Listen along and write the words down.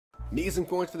Need some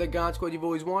coins for that God Squad you've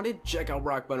always wanted? Check out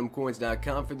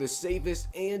rockbottomcoins.com for the safest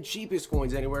and cheapest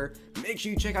coins anywhere. Make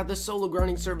sure you check out the solo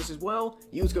grinding service as well.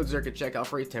 Use code Zirksee at checkout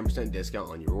for a 10% discount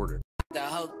on your order. The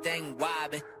whole thing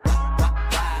wobbin',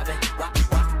 wobbin',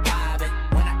 wobbin'.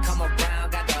 When I come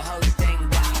around, got the whole thing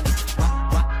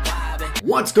wobbin'.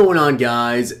 What's going on,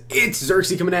 guys? It's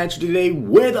Zirksee coming at you today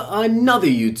with another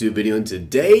YouTube video, and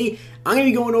today I'm going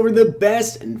to be going over the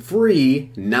best and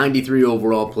free 93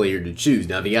 overall player to choose.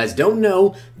 Now, if you guys don't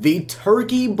know, the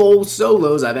Turkey Bowl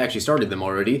solos, I've actually started them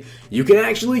already, you can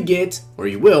actually get, or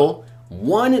you will,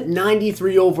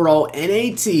 193 overall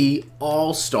NAT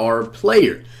All-Star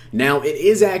player. Now, it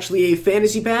is actually a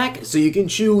fantasy pack, so you can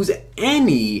choose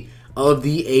any of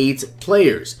the 8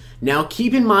 players. Now,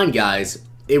 keep in mind, guys,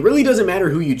 it really doesn't matter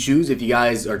who you choose if you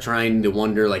guys are trying to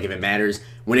wonder, like, if it matters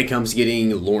when it comes to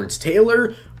getting Lawrence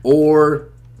Taylor or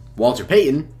Walter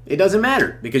Payton. It doesn't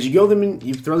matter because you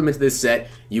you throw them into this set,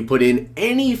 you put in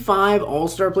any 5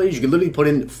 all-star players, you can literally put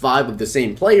in 5 of the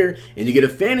same player, and you get a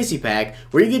fantasy pack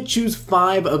where you get to choose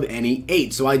 5 of any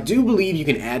 8. So I do believe you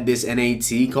can add this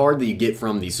NAT card that you get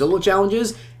from the solo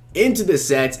challenges into the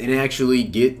sets and actually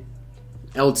get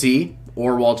LT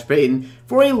or Walter Payton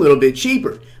for a little bit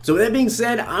cheaper. So with that being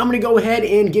said, I'm going to go ahead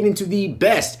and get into the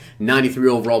best 93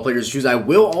 overall players to choose. I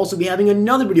will also be having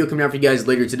another video coming out for you guys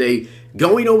later today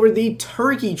going over the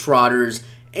Turkey Trotters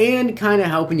and kind of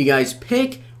helping you guys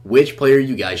pick which player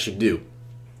you guys should do.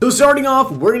 So starting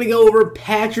off, we're going to go over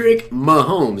Patrick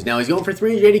Mahomes. Now, he's going for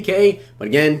 380K, but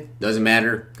again, doesn't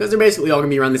matter because they're basically all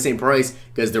going to be around the same price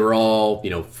because they're all,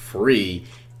 free.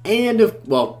 And,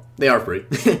 well, they are free.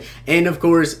 And, of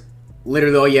course,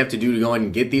 literally all you have to do to go ahead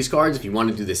and get these cards if you want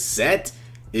to do this set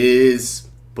is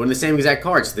put in the same exact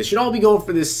cards. So they should all be going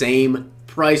for the same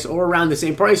price or around the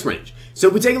same price range. So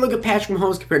if we take a look at Patrick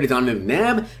Mahomes compared to Donovan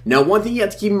McNabb, now one thing you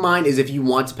have to keep in mind is if you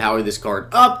want to power this card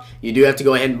up, you do have to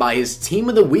go ahead and buy his Team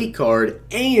of the Week card,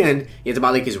 and you have to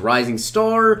buy like his Rising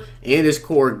Star and his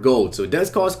Core Gold. So it does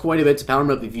cost quite a bit to power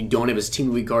him up if you don't have his Team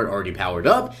of the Week card already powered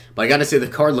up, but I gotta say the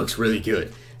card looks really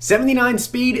good. 79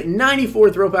 speed, 94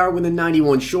 throw power with a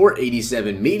 91 short,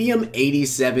 87 medium,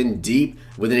 87 deep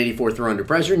with an 84 throw under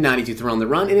pressure, 92 throw on the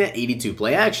run, and an 82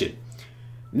 play action.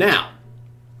 Now,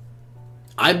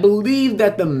 I believe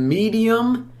that the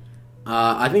medium,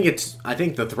 I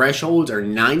think the thresholds are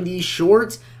 90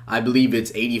 short. I believe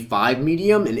it's 85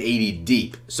 medium and 80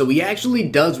 deep. So he actually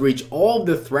does reach all of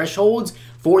the thresholds.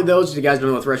 For those, if you guys don't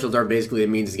know what thresholds are, basically it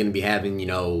means he's going to be having,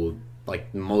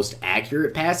 like most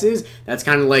accurate passes. That's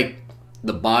kind of like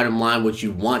the bottom line, what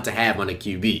you want to have on a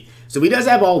QB. So he does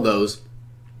have all those.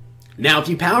 Now, if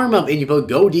you power him up and you put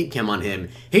Go Deep Chem on him,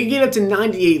 he can get up to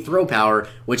 98 throw power,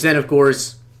 which then, of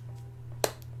course,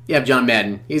 you have John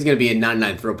Madden. He's going to be at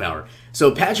 99 throw power.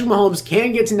 So Patrick Mahomes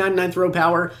can get to 99 throw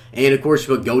power, and of course,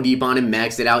 you put Go Deep on him,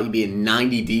 maxed it out, you'd be at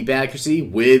 90 deep accuracy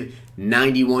with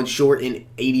 91 short and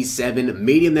 87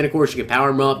 medium. Then, of course, you can power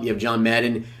him up. You have John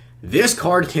Madden. This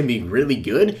card can be really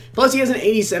good. Plus, he has an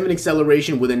 87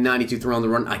 acceleration with a 92 throw on the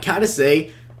run. I gotta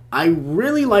say, I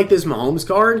really like this Mahomes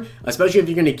card, especially if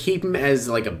you're going to keep him as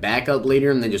like a backup later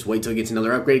and then just wait till he gets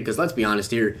another upgrade. Because let's be honest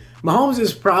here, Mahomes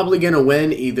is probably going to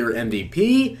win either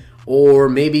MVP or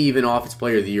maybe even Offensive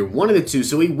Player of the Year, one of the two.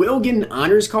 So he will get an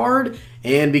honors card,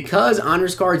 and because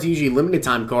honors cards are usually limited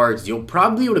time cards, you'll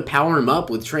probably be able to power him up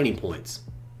with training points.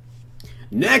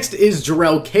 Next is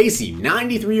Jurrell Casey,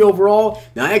 93 overall.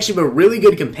 Now, I actually have a really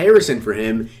good comparison for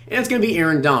him, and it's going to be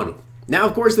Aaron Donald. Now,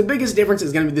 of course, the biggest difference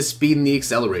is going to be the speed and the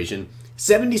acceleration.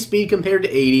 70 speed compared to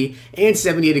 80, and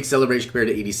 78 acceleration compared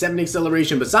to 87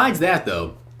 acceleration. Besides that,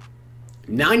 though,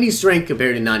 90 strength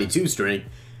compared to 92 strength.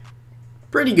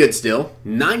 Pretty good still.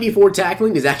 94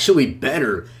 tackling is actually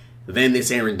better than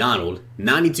this Aaron Donald.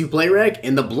 92 play rec,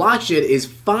 and the block shed is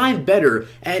 5 better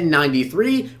at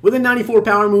 93 with a 94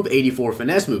 power move, 84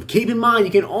 finesse move. Keep in mind,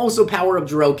 you can also power up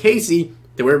Jurrell Casey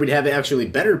to where we'd have actually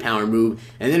better power move.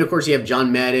 And then, of course, you have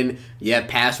John Madden. You have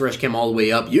pass rush chem all the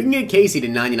way up. You can get Casey to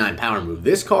 99 power move.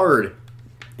 This card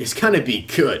is going to be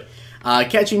good.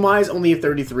 Catching-wise, only a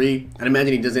 33. I'd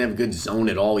imagine he doesn't have a good zone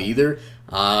at all either.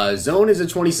 Zone is a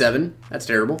 27. That's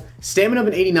terrible. Stamina of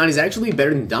an 89 is actually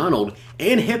better than Donald.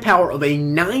 And hit power of a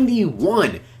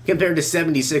 91 compared to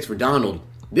 76 for Donald.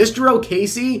 This Jurrell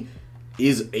Casey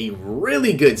is a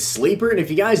really good sleeper. And if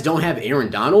you guys don't have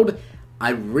Aaron Donald,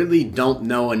 I really don't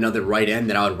know another right end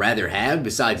that I would rather have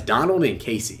besides Donald and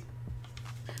Casey.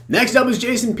 Next up is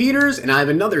Jason Peters, and I have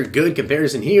another good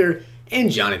comparison here in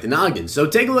Jonathan Ogden. So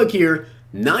take a look here.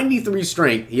 93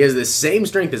 strength. He has the same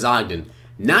strength as Ogden.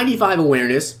 95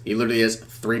 awareness. He literally has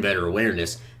 3 better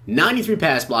awareness. 93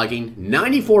 pass blocking,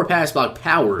 94 pass block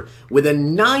power, with a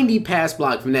 90 pass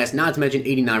block finesse, not to mention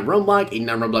 89 run block,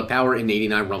 89 run block power, and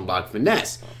 89 run block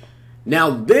finesse. Now,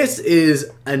 this is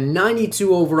a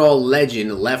 92 overall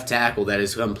legend left tackle that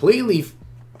is completely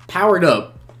powered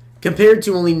up compared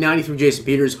to only 93 Jason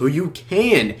Peters, who you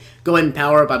can go ahead and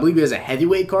power up. I believe he has a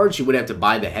heavyweight card, so you would have to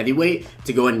buy the heavyweight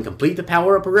to go ahead and complete the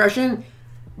power up progression.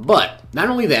 But not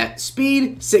only that,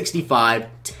 speed 65,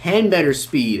 10 better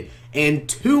speed, and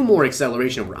 2 more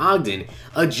acceleration over Ogden.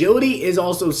 Agility is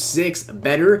also 6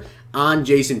 better on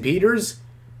Jason Peters.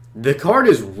 The card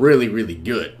is really, really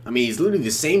good. I mean, he's literally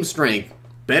the same strength,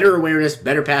 better awareness,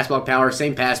 better pass block power,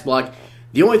 same pass block.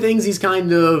 The only things he's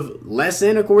kind of less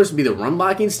in, of course, would be the run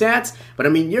blocking stats. But, I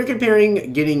mean, you're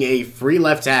comparing getting a free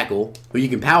left tackle who you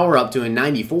can power up to a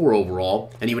 94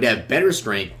 overall, and he would have better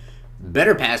strength,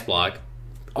 better pass block,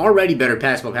 already better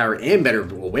pass block power, and better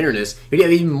awareness. He'd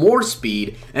have even more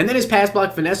speed, and then his pass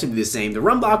block finesse would be the same. The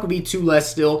run block would be 2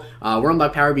 less still, run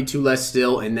block power would be 2 less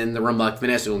still, and then the run block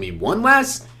finesse will be 1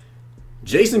 less.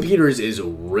 Jason Peters is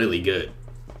really good.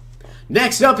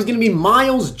 Next up is going to be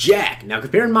Myles Jack. Now,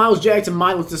 comparing Myles Jack to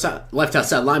my left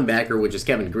outside linebacker, which is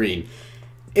Kevin Green,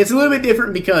 it's a little bit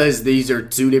different because these are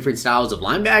 2 different styles of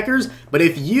linebackers, but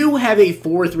if you have a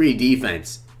 4-3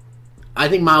 defense, I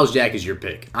think Myles Jack is your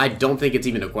pick. I don't think it's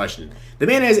even a question. The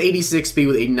man has 86 speed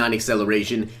with 89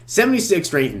 acceleration, 76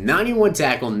 strength, 91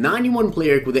 tackle, 91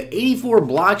 play arc with an 84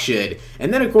 block shed,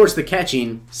 and then of course the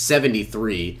catching,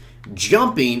 73.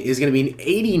 Jumping is going to be an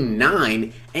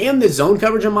 89, and the zone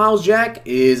coverage on Myles Jack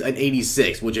is an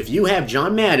 86, which if you have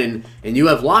John Madden and you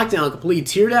have lockdown completely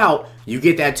tiered out, you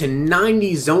get that to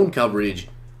 90 zone coverage,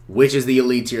 which is the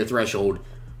elite tier threshold.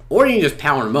 Or you can just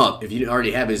power him up. If you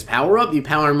already have his power up, you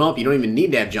power him up. You don't even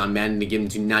need to have John Madden to give him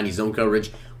to 90 zone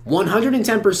coverage.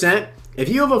 110%. If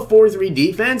you have a 4-3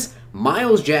 defense,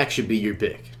 Myles Jack should be your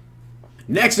pick.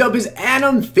 Next up is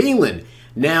Adam Thielen.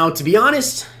 Now, to be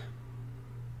honest,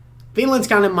 Thielen's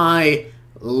kind of my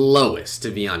lowest,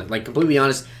 to be honest. Like, completely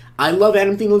honest. I love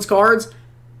Adam Thielen's cards,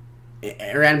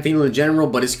 or Adam Thielen in general,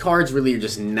 but his cards really are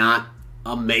just not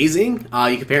amazing.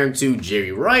 You compare him to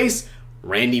Jerry Rice,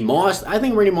 Randy Moss. I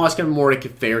think Randy Moss kind of more like a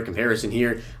fair comparison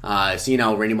here. Seeing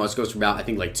how Randy Moss goes for about, I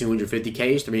think, like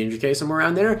 250K, 300K, somewhere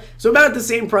around there. So about at the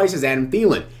same price as Adam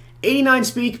Thielen. 89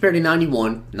 speed compared to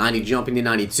 91, 90 jumping to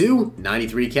 92,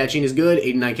 93 catching is good,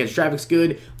 89 catch traffic's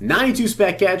good, 92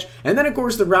 spec catch, and then of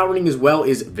course the route running as well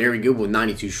is very good with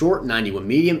 92 short, 91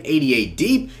 medium, 88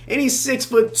 deep, and he's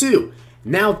 6'2".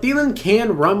 Now, Thielen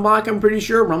can run block, I'm pretty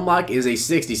sure. Run block is a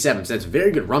 67, so that's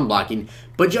very good run blocking.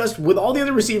 But just with all the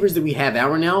other receivers that we have out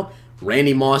right now,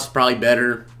 Randy Moss probably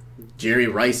better, Jerry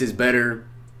Rice is better,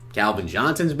 Calvin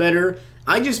Johnson's better.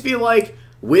 I just feel like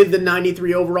with the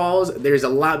 93 overalls, there's a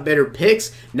lot better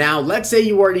picks. Now, let's say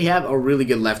you already have a really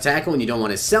good left tackle and you don't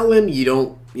want to sell him.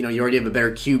 You already have a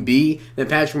better QB than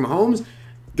Patrick Mahomes.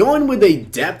 Going with a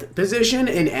depth position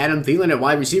and Adam Thielen at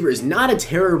wide receiver is not a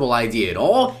terrible idea at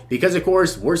all because, of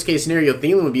course, worst case scenario,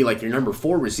 Thielen would be like your number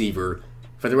 4 receiver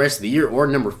for the rest of the year or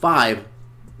number 5,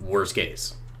 worst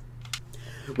case.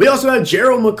 We also have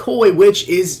Gerald McCoy, which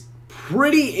is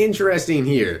pretty interesting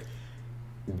here.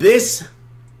 This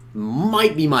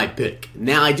might be my pick.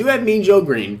 Now, I do have Mean Joe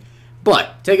Green,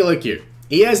 but take a look here.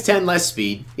 He has 10 less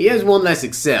speed, he has 1 less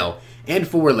excel, and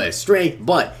 4 less strength,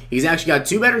 but he's actually got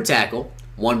 2 better tackle,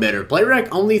 1 better play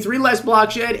rec, only 3 less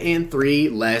block shed, and 3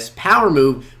 less power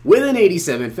move with an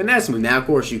 87 finesse move. Now, of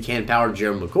course, you can power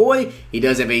Gerald McCoy. He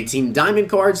does have 18 diamond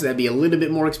cards, so that'd be a little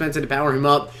bit more expensive to power him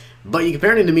up. But you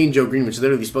compare him to Mean Joe Green, which is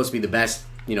literally supposed to be the best,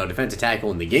 defensive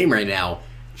tackle in the game right now.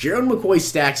 Gerald McCoy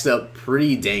stacks up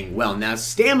pretty dang well. Now,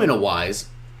 stamina-wise,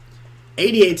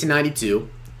 88 to 92.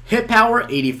 Hit power,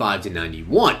 85 to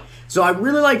 91. So I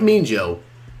really like Mean Joe.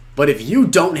 But if you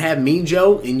don't have Mean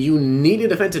Joe and you need a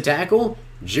defensive tackle,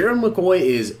 Gerald McCoy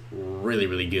is really,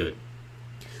 really good.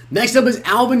 Next up is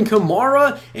Alvin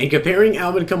Kamara, and comparing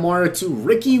Alvin Kamara to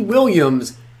Ricky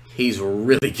Williams, he's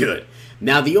really good.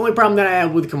 Now, the only problem that I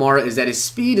have with Kamara is that his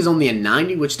speed is only a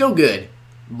 90, which is still good,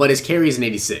 but his carry is an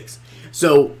 86.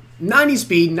 So, 90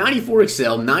 speed, 94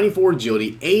 excel, 94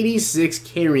 agility, 86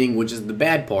 carrying, which is the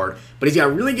bad part, but he's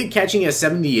got really good catching at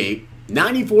 78,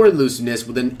 94 elusiveness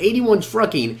with an 81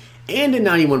 trucking, and a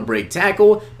 91 break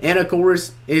tackle, and of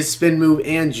course, his spin move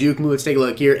and juke move. Let's take a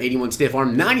look here. 81 stiff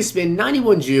arm, 90 spin,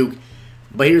 91 juke.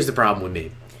 But here's the problem with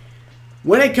me.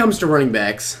 When it comes to running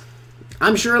backs,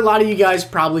 I'm sure a lot of you guys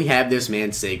probably have this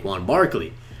man, Saquon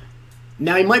Barkley.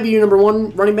 Now, he might be your number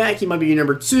 1 running back. He might be your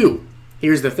number 2.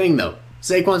 Here's the thing, though.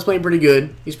 Saquon's playing pretty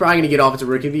good. He's probably going to get Offensive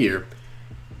Rookie of the Year.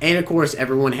 And, of course,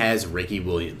 everyone has Ricky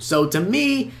Williams. So, to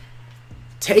me,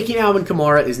 taking Alvin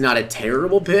Kamara is not a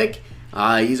terrible pick.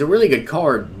 He's a really good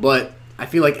card, but I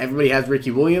feel like everybody has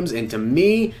Ricky Williams, and to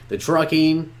me, the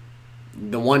trucking,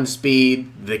 the one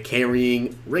speed, the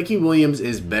carrying, Ricky Williams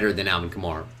is better than Alvin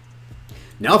Kamara.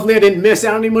 Now, hopefully I didn't miss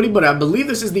out on anybody, but I believe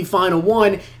this is the final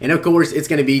one, and of course, it's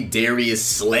going to be Darius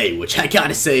Slay, which I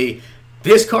gotta say,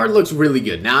 this card looks really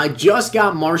good. Now, I just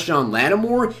got Marshawn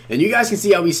Lattimore, and you guys can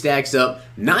see how he stacks up.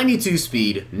 92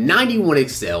 speed, 91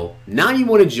 excel,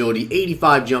 91 agility,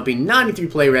 85 jumping, 93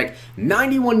 play rec,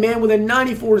 91 man with a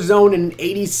 94 zone, and an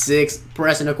 86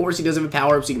 press. And of course, he does have a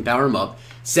power up, so you can power him up.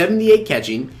 78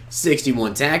 catching,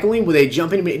 61 tackling, with a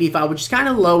jumping of 85, which is kind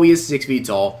of low. He is 6 feet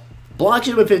tall. Block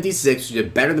shot of a 56, which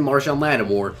is better than Marshawn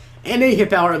Lattimore, and a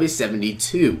hit power of a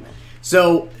 72.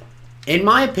 So, in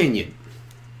my opinion,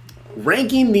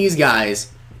 ranking these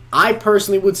guys, I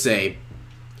personally would say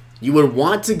you would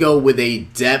want to go with a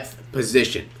depth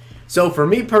position. So for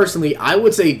me personally, I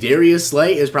would say Darius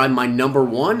Slay is probably my number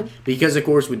one because, of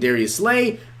course, with Darius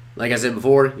Slay, like I said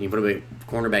before, you can put him at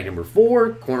cornerback number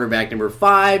 4, cornerback number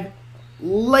 5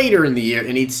 later in the year,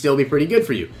 and he'd still be pretty good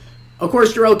for you. Of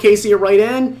course, Jurrell Casey at right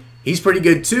end, he's pretty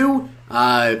good too.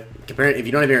 If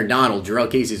you don't have Aaron Donald, Jurrell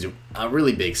Casey's a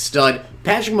really big stud.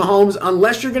 Patrick Mahomes,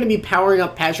 unless you're going to be powering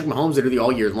up Patrick Mahomes literally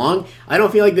all year long, I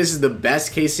don't feel like this is the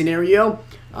best case scenario,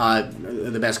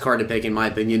 the best card to pick in my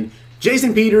opinion.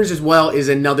 Jason Peters as well is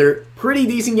another pretty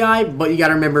decent guy, but you got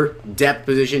to remember, depth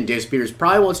position, Jason Peters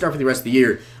probably won't start for the rest of the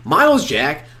year. Miles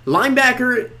Jack,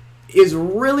 linebacker is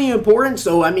really important,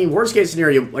 so I mean, worst case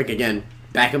scenario, like again,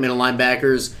 back up middle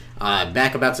linebackers,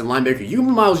 backup outside linebacker. You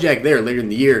can Miles Jack there later in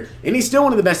the year, and he's still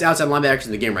one of the best outside linebackers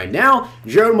in the game right now.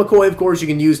 Gerald McCoy, of course, you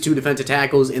can use 2 defensive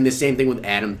tackles, and the same thing with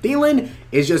Adam Thielen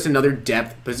is just another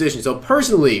depth position. So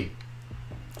personally,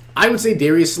 I would say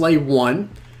Darius Slay 1.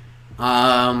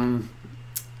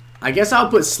 I guess I'll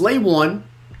put Slay 1.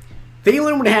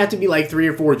 Thielen would have to be like 3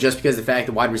 or 4 just because of the fact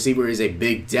that wide receiver is a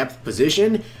big depth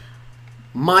position.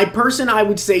 My person I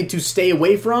would say to stay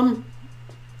away from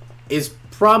is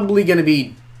probably going to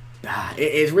be...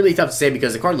 It's really tough to say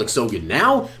because the card looks so good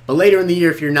now, but later in the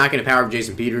year, if you're not going to power up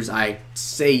Jason Peters, I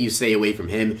say you stay away from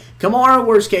him. Kamara,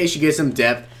 worst case, you get some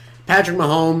depth. Patrick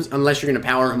Mahomes, unless you're going to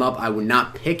power him up, I would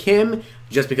not pick him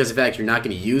just because of the fact you're not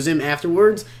going to use him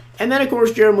afterwards. And then, of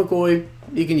course, Gerald McCoy,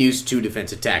 you can use 2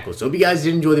 defensive tackles. So hope you guys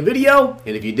did enjoy the video,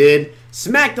 and if you did,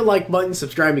 smack the like button,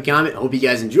 subscribe, and comment. I hope you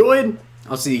guys enjoyed.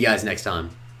 I'll see you guys next time.